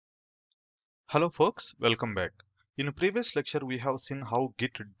Hello folks, welcome back. In a previous lecture, we have seen how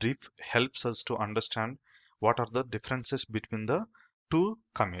Git diff helps us to understand what are the differences between the two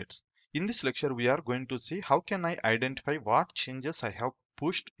commits. In this lecture, we are going to see how can I identify what changes I have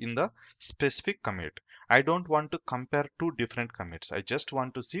pushed in the specific commit. I don't want to compare two different commits. I just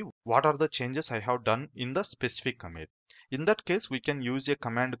want to see what are the changes I have done in the specific commit. In that case, we can use a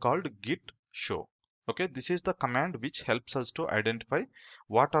command called git show. Okay, this is the command which helps us to identify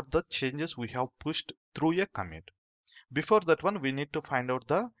what are the changes we have pushed through a commit. Before that one, we need to find out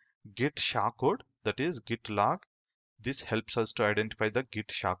the git sha code, that is git log. This helps us to identify the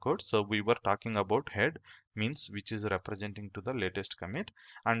git sha code. So we were talking about head means which is representing to the latest commit,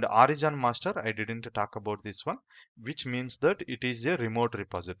 and origin master I didn't talk about this one, which means that it is a remote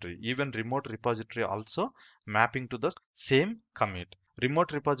repository. Even remote repository also mapping to the same commit.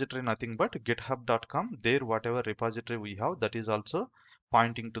 Remote repository nothing but github.com. There whatever repository we have, that is also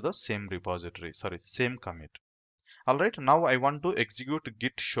pointing to the same repository, sorry, same commit. All right, now I want to execute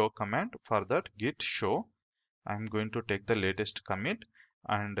git show command. For that, git show, I'm going to take the latest commit,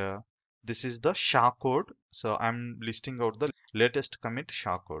 and this is the SHA code. So I'm listing out the latest commit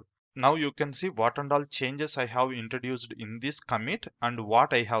SHA code. Now you can see what and all changes I have introduced in this commit and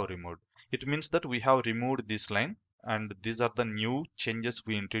what I have removed. It means that we have removed this line, and these are the new changes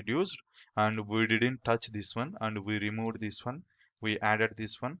we introduced, and we didn't touch this one, and we removed this one, we added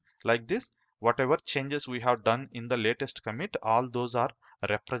this one. Like this, whatever changes we have done in the latest commit, all those are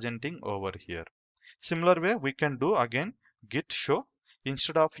representing over here. Similar way we can do again git show.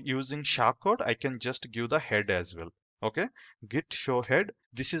 Instead of using SHA code, I can just give the head as well. Okay, git show head.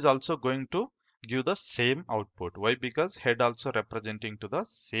 This is also going to give the same output. Why? Because head also representing to the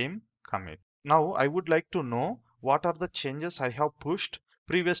same commit. Now I would like to know what are the changes I have pushed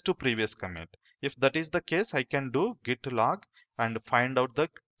previous to previous commit. If that is the case, I can do git log and find out the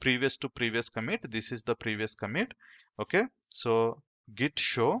previous to previous commit. This is the previous commit. Okay, so git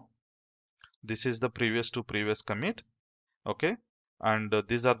show, this is the previous to previous commit. Okay, and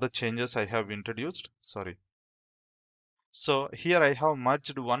these are the changes I have introduced, sorry. So here I have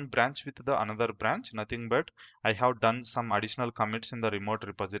merged one branch with the another branch, nothing but I have done some additional commits in the remote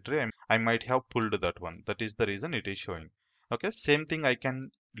repository. I might have pulled that one, that is the reason it is showing. Okay, same thing I can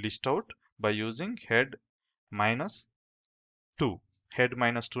list out by using head minus 2. Head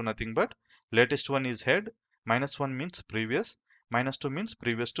minus 2 nothing but latest one is head, minus 1 means previous, minus 2 means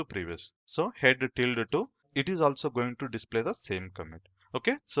previous to previous. So head tilde 2, it is also going to display the same commit.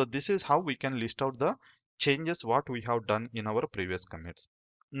 Okay, so this is how we can list out the changes what we have done in our previous commits.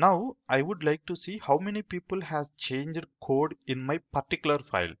 Now I would like to see how many people has changed code in my particular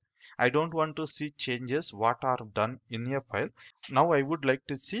file. I don't want to see changes what are done in a file. Now I would like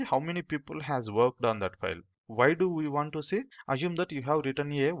to see how many people has worked on that file. Why do we want to see? Assume that you have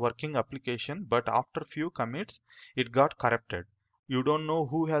written a working application, but after few commits, it got corrupted. You don't know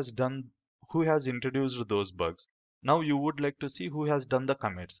who has introduced those bugs. Now you would like to see who has done the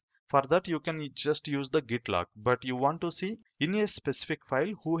commits. For that, you can just use the git log, but you want to see in a specific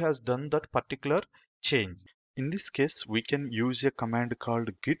file who has done that particular change. In this case, we can use a command called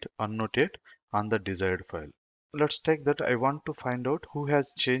git annotate on the desired file. Let's take that I want to find out who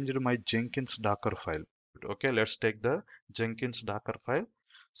has changed my Jenkins Docker file. Okay, let's take the Jenkins Docker file.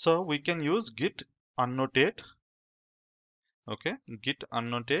 So we can use git annotate. Okay, git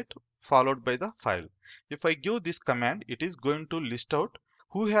annotate followed by the file. If I give this command, it is going to list out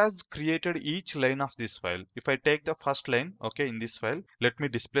who has created each line of this file. If I take the first line, okay, in this file, let me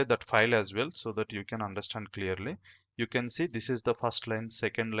display that file as well so that you can understand clearly. You can see this is the first line,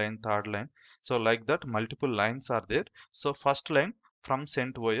 second line, third line. So like that, multiple lines are there. So first line from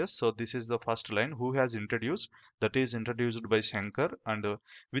CentOS. So this is the first line who has introduced, that is introduced by Shankar, and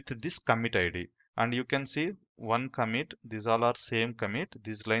with this commit ID. And you can see one commit, these all are same commit,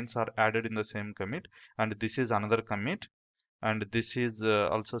 these lines are added in the same commit, and this is another commit, and this is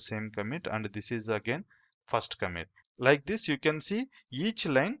also same commit, and this is again first commit. Like this you can see each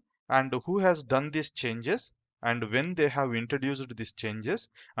line and who has done these changes and when they have introduced these changes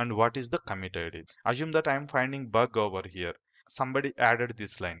and what is the commit ID. Assume that I am finding bug over here, somebody added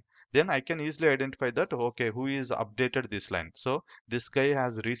this line, then I can easily identify that okay, who is updated this line. So this guy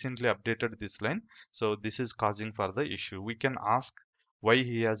has recently updated this line, so this is causing for the issue. We can ask why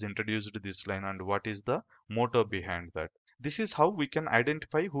he has introduced this line and what is the motive behind that. This is how we can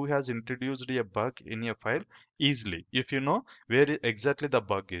identify who has introduced a bug in a file easily if you know where exactly the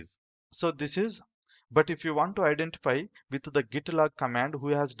bug is. So this is, but if you want to identify with the git log command who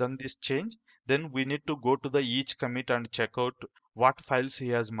has done this change, then we need to go to the each commit and check out what files he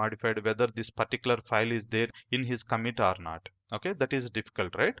has modified, whether this particular file is there in his commit or not. Okay, that is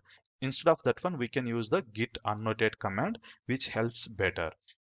difficult, right? Instead of that one, we can use the git annotate command, which helps better.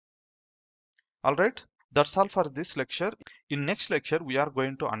 All right, that's all for this lecture. In next lecture, we are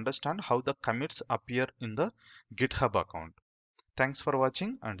going to understand how the commits appear in the GitHub account. Thanks for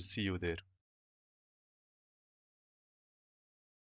watching and see you there.